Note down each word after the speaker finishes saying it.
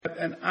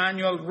an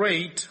annual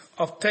rate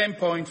of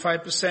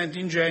 10.5%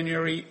 in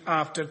January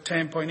after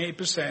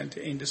 10.8%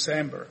 in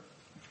December.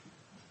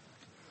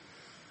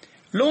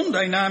 Loan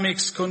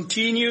dynamics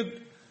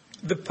continued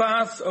the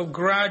path of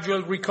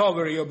gradual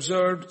recovery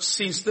observed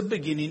since the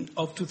beginning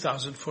of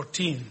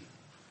 2014.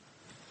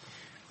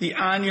 The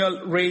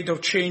annual rate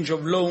of change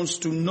of loans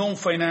to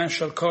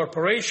non-financial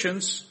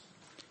corporations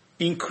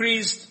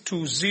increased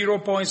to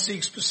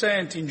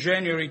 0.6% in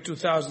January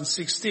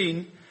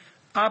 2016,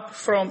 up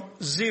from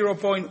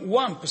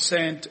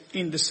 0.1%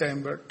 in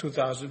December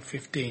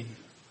 2015.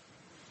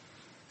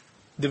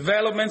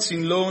 Developments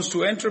in loans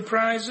to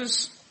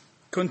enterprises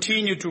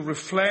continue to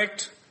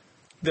reflect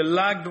the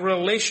lagged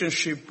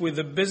relationship with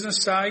the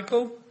business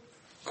cycle,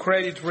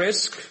 credit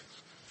risk,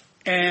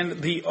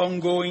 and the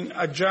ongoing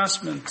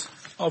adjustment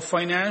of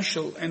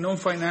financial and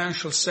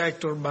non-financial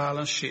sector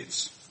balance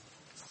sheets.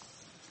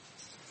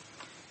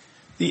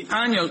 The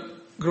annual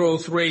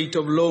growth rate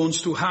of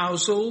loans to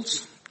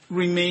households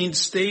remained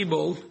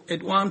stable at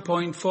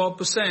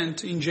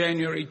 1.4% in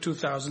January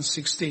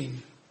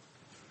 2016.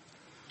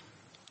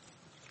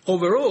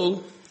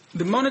 Overall,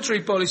 the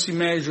monetary policy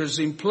measures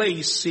in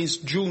place since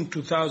June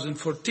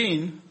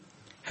 2014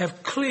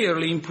 have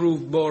clearly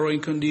improved borrowing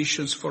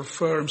conditions for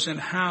firms and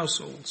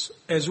households,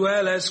 as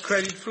well as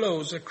credit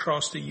flows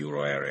across the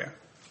euro area.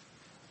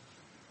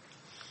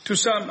 To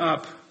sum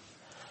up,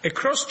 a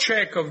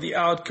cross-check of the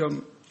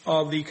outcome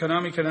of the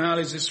economic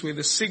analysis with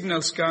the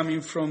signals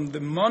coming from the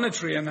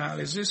monetary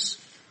analysis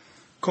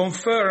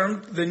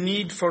confirmed the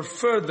need for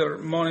further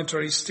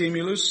monetary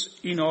stimulus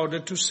in order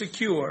to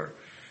secure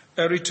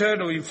a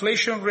return of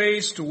inflation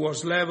rates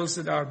towards levels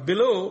that are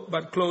below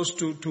but close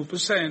to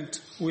 2%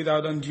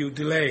 without undue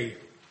delay.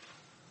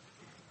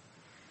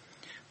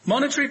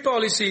 Monetary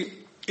policy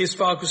is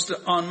focused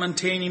on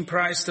maintaining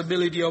price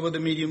stability over the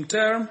medium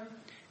term,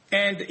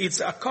 and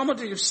its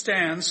accommodative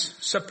stance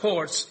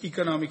supports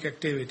economic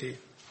activity.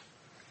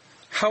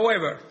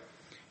 However,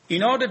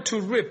 in order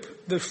to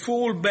reap the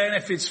full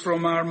benefits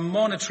from our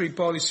monetary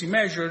policy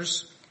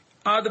measures,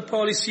 other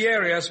policy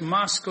areas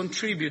must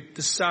contribute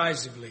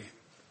decisively.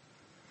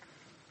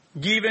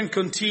 Given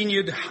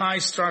continued high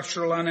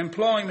structural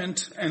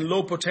unemployment and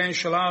low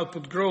potential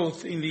output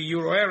growth in the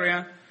euro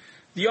area,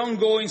 the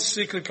ongoing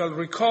cyclical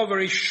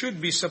recovery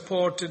should be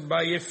supported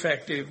by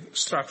effective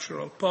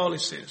structural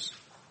policies.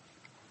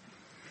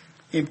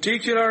 In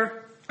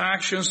particular,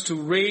 actions to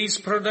raise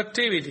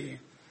productivity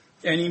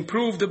and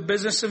improve the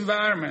business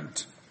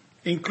environment,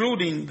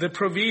 including the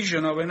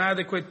provision of an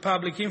adequate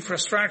public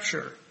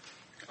infrastructure,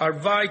 are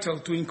vital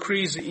to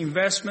increase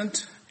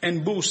investment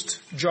and boost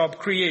job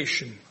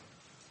creation.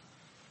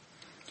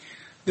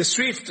 The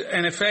swift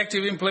and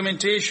effective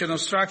implementation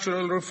of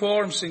structural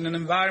reforms in an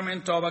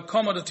environment of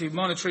accommodative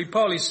monetary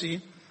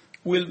policy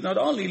will not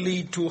only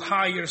lead to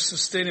higher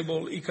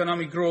sustainable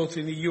economic growth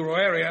in the euro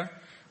area,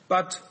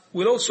 but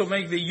will also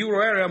make the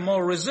euro area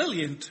more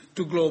resilient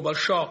to global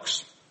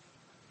shocks.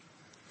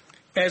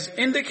 As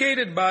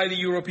indicated by the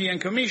European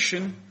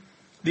Commission,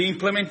 the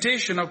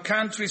implementation of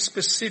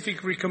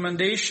country-specific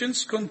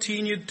recommendations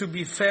continued to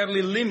be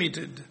fairly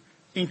limited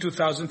in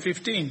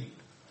 2015.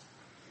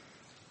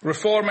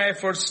 Reform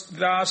efforts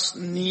thus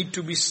need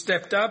to be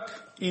stepped up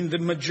in the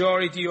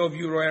majority of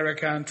euro area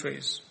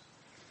countries.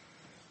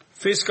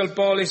 Fiscal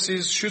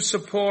policies should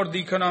support the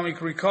economic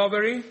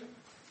recovery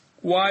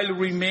while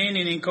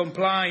remaining in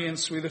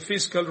compliance with the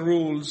fiscal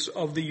rules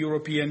of the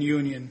European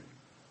Union.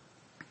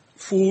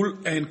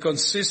 Full and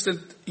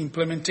consistent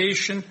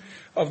implementation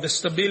of the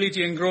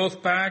Stability and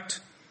Growth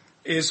Pact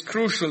is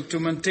crucial to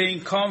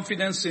maintain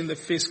confidence in the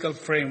fiscal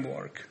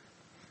framework.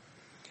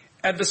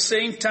 At the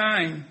same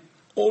time,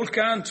 all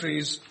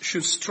countries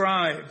should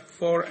strive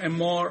for a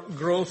more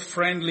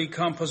growth-friendly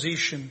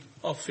composition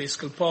of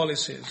fiscal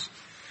policies.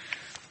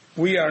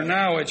 We are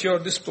now at your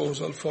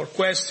disposal for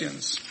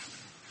questions.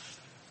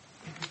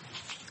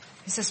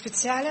 Mr.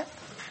 Speziale.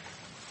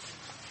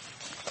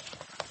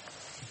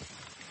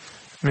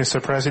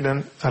 Mr.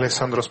 President,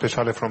 Alessandro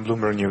Speciale from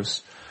Bloomberg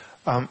News.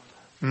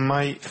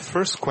 My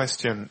first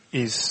question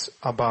is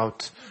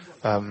about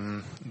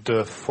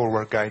the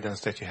forward guidance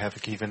that you have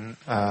given,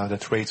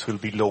 that rates will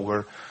be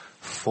lower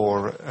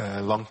for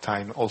a long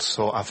time,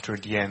 also after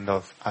the end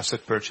of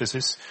asset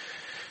purchases.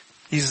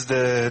 Is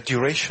the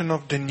duration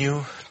of the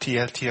new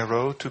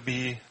TLTRO to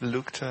be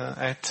looked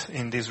at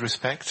in this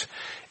respect?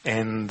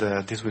 And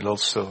this will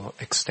also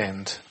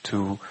extend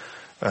to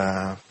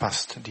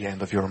past the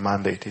end of your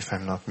mandate, if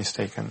I'm not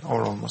mistaken,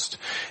 or almost.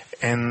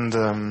 And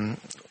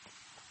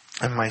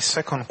my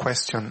second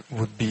question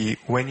would be,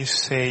 when you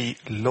say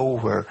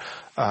lower,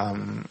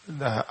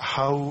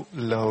 how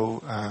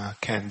low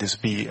can this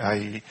be?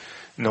 I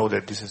know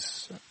that this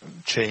has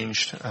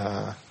changed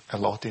a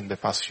lot in the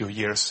past few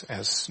years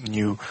as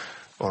new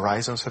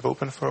horizons have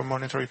opened for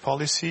monetary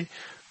policy,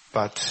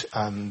 but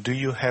do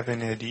you have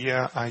any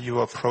idea, are you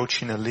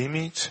approaching a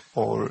limit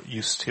or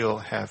you still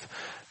have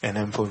an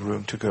ample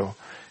room to go?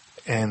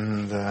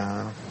 And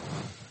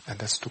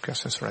that's two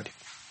questions already.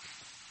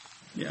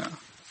 Yeah.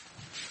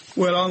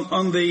 Well,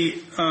 on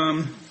the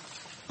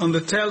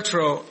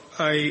TLTRO,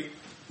 I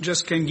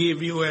just can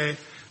give you a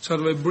sort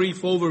of a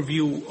brief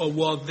overview of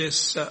what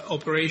this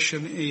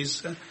operation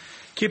is.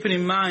 Keeping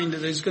in mind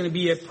that there's going to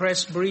be a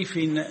press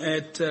briefing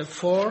at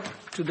 4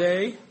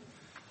 today.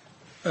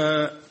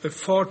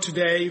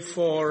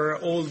 For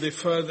all the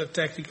further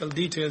technical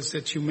details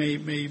that you may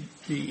be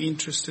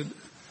interested.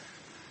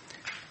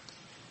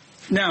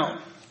 Now,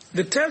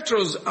 the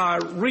TLTROs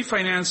are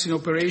refinancing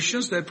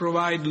operations that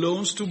provide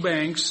loans to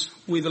banks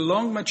with a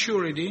long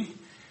maturity,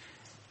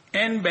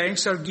 and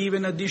banks are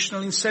given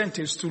additional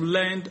incentives to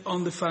lend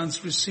on the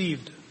funds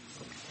received.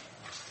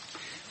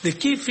 The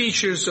key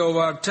features of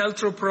our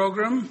TLTRO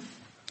program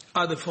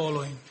are the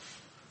following.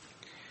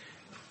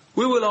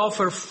 We will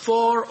offer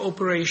 4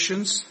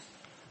 operations,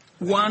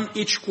 1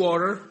 each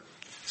quarter,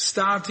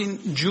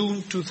 starting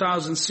June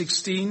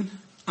 2016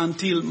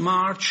 until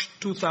March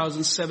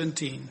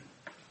 2017.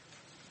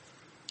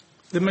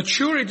 The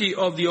maturity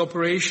of the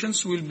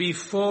operations will be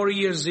 4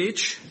 years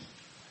each,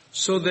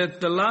 so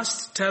that the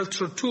last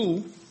TLTRO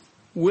 2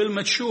 will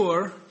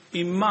mature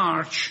in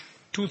March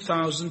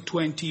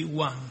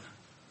 2021.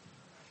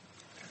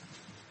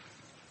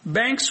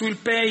 Banks will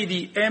pay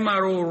the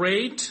MRO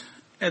rate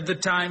at the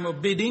time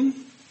of bidding.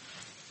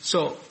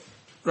 So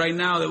right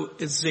now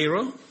it's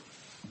 0.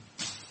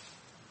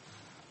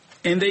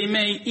 And they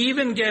may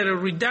even get a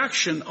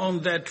reduction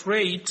on that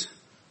rate,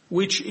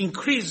 which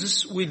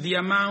increases with the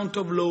amount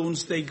of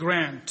loans they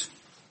grant.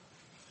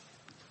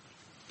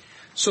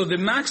 So the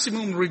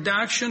maximum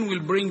reduction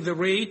will bring the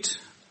rate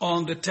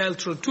on the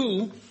TLTRO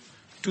 2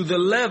 to the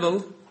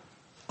level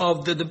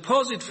of the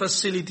deposit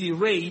facility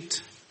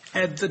rate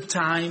at the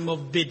time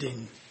of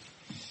bidding.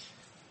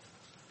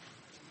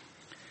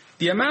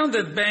 The amount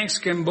that banks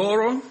can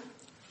borrow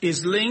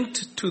is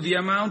linked to the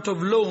amount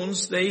of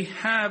loans they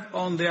have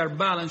on their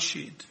balance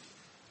sheet.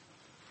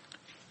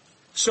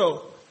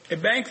 So, a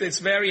bank that's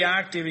very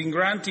active in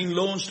granting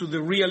loans to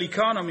the real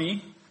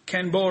economy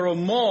can borrow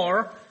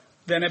more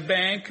than a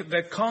bank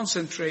that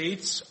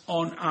concentrates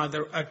on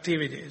other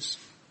activities.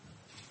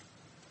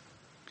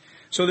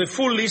 So the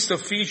full list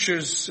of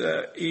features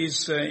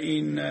is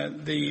in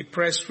the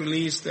press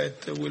release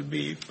that will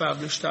be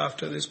published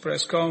after this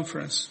press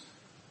conference.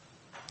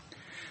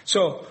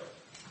 So,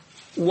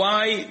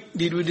 why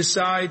did we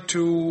decide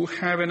to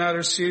have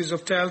another series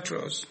of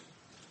TLTROs?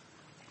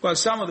 Well,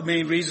 some of the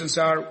main reasons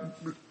are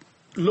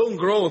loan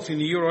growth in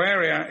the euro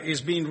area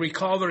is been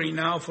recovering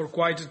now for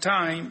quite a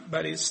time,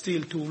 but it's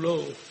still too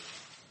low.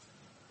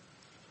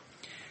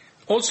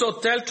 Also,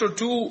 TLTRO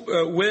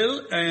 2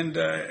 will, and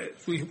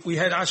we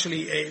had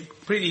actually a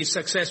pretty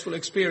successful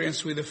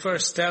experience with the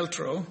first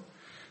TLTRO,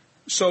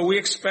 so we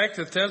expect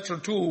that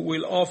TLTRO 2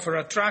 will offer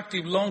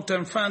attractive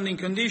long-term funding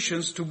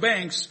conditions to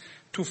banks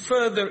to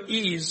further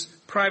ease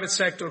private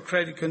sector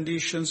credit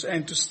conditions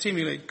and to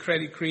stimulate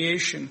credit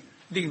creation.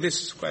 I think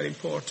this is quite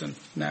important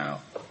now.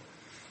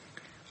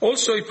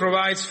 Also, it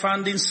provides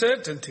funding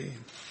certainty.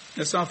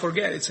 Let's not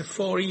forget, it's a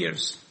 4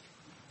 years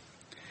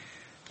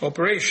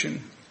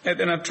operation at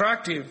an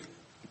attractive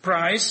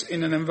price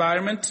in an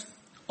environment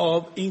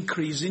of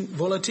increasing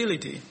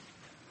volatility,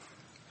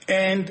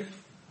 and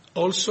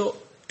also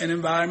an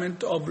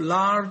environment of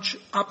large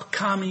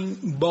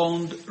upcoming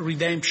bond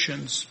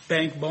redemptions,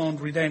 bank bond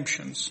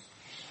redemptions.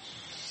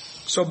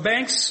 So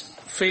banks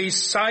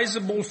face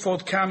sizable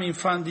forthcoming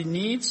funding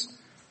needs,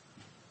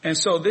 and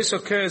so this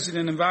occurs in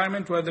an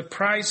environment where the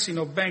pricing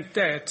of bank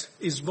debt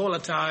is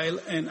volatile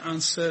and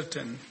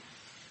uncertain.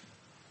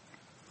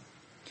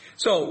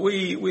 So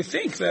we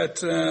think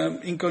that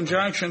in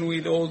conjunction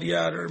with all the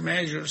other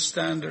measures,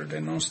 standard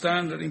and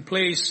non-standard, in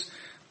place,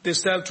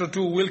 this TLTRO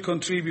 2 will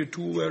contribute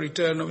to a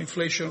return of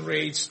inflation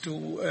rates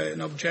to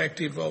an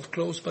objective of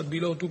close but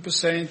below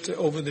 2%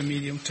 over the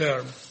medium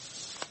term.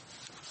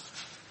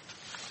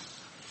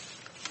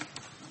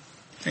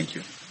 Thank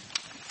you.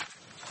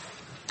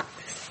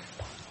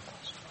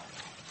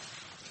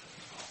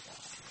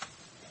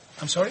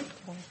 I'm sorry?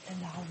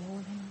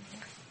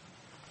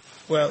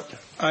 Well,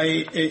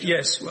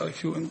 yes, well,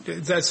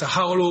 that's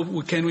how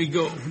low can we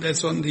go?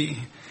 That's on the,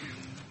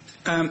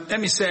 let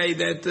me say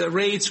that the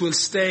rates will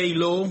stay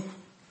low,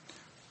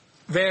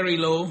 very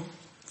low,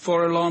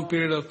 for a long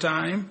period of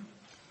time,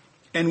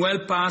 and well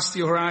past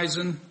the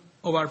horizon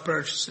of our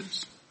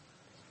purchases.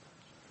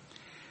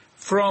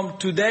 From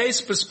today's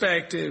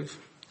perspective,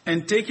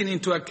 and taking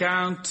into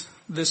account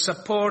the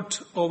support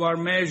of our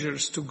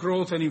measures to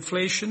growth and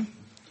inflation,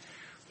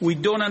 we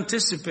don't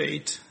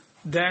anticipate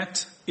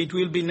that it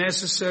will be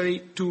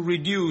necessary to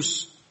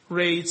reduce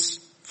rates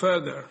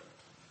further.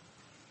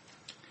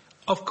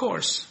 Of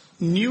course,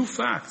 new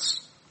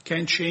facts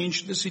can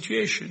change the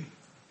situation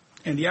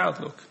and the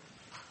outlook.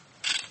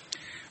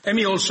 Let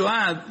me also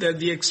add that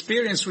the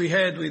experience we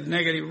had with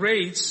negative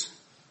rates,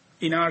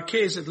 in our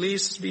case at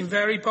least, has been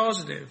very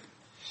positive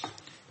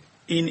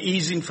in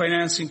easing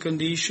financing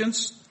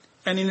conditions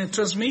and in the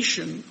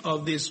transmission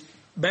of these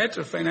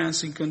better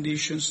financing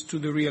conditions to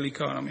the real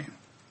economy.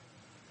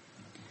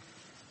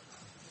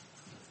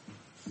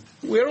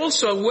 We are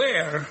also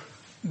aware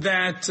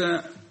that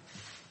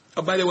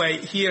Oh, by the way,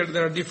 here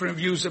there are different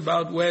views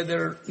about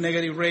whether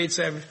negative rates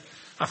have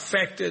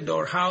affected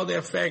or how they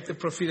affect the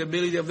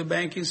profitability of the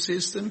banking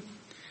system.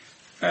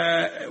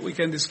 We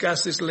can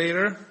discuss this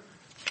later.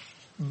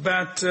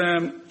 But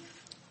let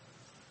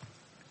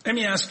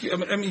me ask you,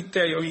 let me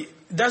tell you,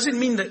 does it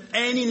mean that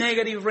any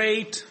negative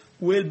rate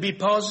will be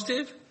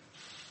positive?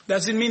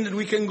 Does it mean that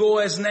we can go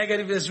as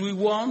negative as we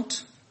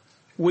want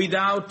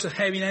without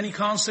having any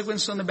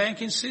consequence on the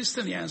banking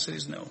system? The answer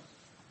is no.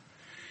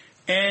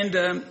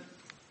 And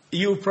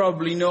you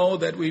probably know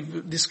that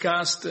we've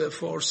discussed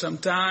for some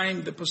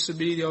time the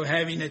possibility of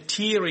having a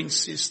tiering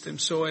system,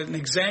 so an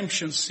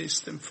exemption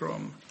system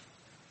from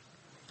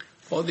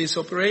all this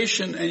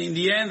operation. And in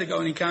the end, the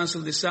Governing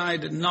Council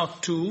decided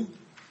not to,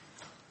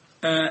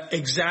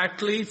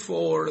 exactly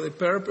for the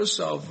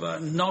purpose of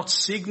not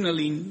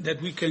signaling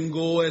that we can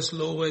go as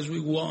low as we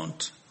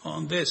want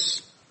on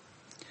this.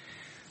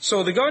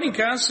 So the Governing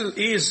Council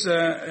is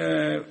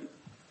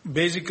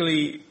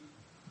basically,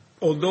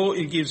 although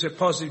it gives a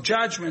positive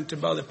judgment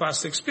about the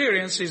past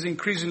experience, is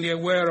increasingly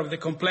aware of the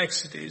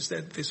complexities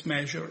that this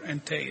measure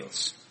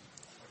entails.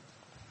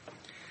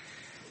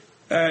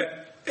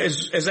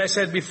 As I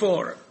said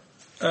before,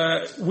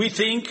 we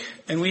think,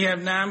 and we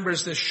have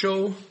numbers that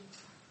show,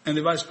 and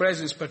the Vice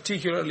President is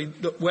particularly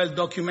well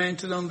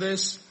documented on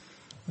this,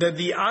 that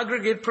the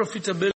aggregate profitability